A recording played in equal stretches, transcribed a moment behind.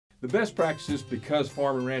The best practices, because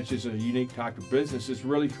farm and ranch is a unique type of business, is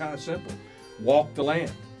really kind of simple. Walk the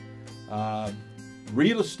land.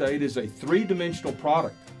 Real estate is a three-dimensional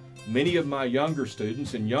product. Many of my younger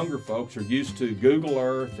students and younger folks are used to Google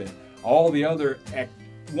Earth and all the other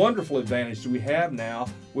wonderful advantages we have now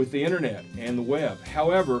with the internet and the web.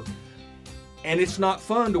 However, and it's not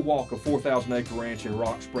fun to walk a 4,000-acre ranch in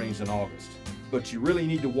Rock Springs in August, but you really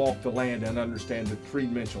need to walk the land and understand the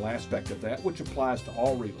three-dimensional aspect of that, which applies to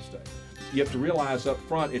all real estate. You have to realize up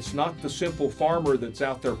front, it's not the simple farmer that's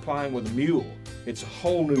out there plowing with a mule. It's a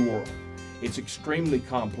whole new world. It's extremely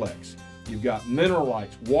complex. You've got mineral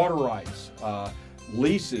rights, water rights,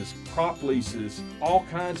 leases, crop leases, all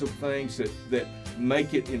kinds of things that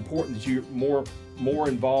make it important that you're more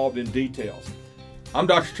involved in details. I'm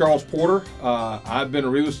Dr. Charles Porter. I've been a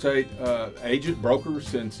real estate agent, broker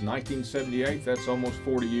since 1978. That's almost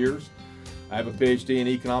 40 years. I have a Ph.D. in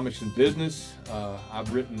economics and business.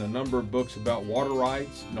 I've written a number of books about water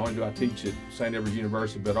rights. Not only do I teach at St. Edward's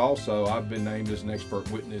University, but also I've been named as an expert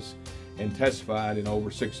witness and testified in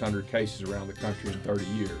over 600 cases around the country in 30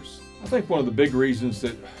 years. I think one of the big reasons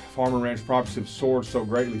that farm and ranch properties have soared so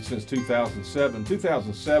greatly since 2007,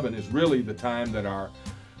 2007 is really the time that our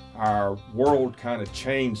world kind of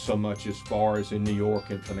changed so much as far as in New York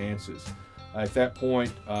and finances. At that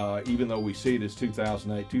point, even though we see it as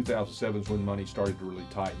 2008, 2007 is when money started to really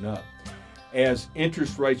tighten up. As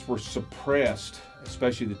interest rates were suppressed,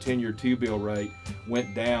 especially the 10-year T-bill rate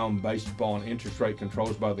went down based upon interest rate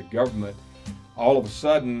controls by the government, all of a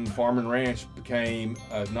sudden farm and ranch became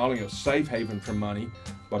not only a safe haven for money,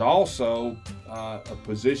 but also a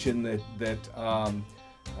position that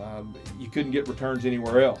you couldn't get returns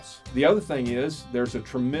anywhere else. The other thing is there's a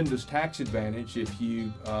tremendous tax advantage if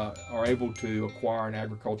you are able to acquire an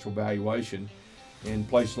agricultural valuation. In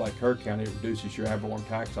places like Kerr County, it reduces your ad valorem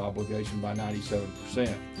tax obligation by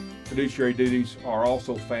 97%. Fiduciary duties are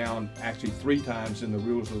also found actually 3 times in the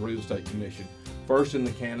rules of the Real Estate Commission. First, in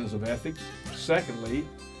the canons of ethics. Secondly,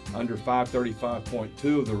 under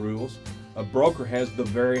 535.2 of the rules, a broker has the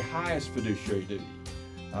very highest fiduciary duty.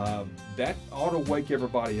 That ought to wake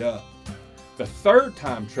everybody up. The third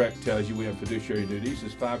time TREC tells you we have fiduciary duties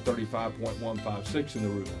is 535.156 in the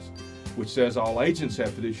rules, which says all agents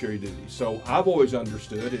have fiduciary duties. So I've always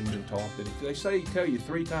understood and been taught that if they tell you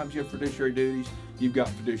 3 times you have fiduciary duties, you've got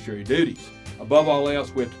fiduciary duties. Above all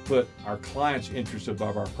else, we have to put our clients' interests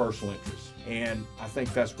above our personal interests. And I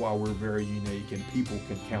think that's why we're very unique and people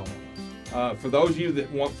can count on us. For those of you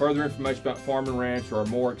that want further information about farm and ranch or a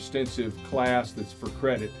more extensive class that's for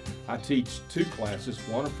credit, I teach 2 classes,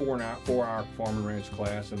 one a 4-hour farm and ranch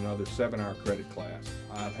class and another 7-hour credit class.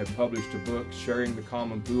 I have published a book, Sharing the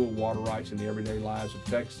Common Pool, Water Rights in the Everyday Lives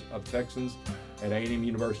of Texans at A&M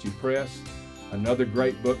University Press. Another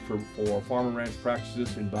great book for farm and ranch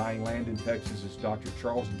practices in buying land in Texas is Dr.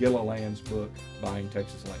 Charles Gilliland's book, Buying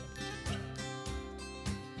Texas Land.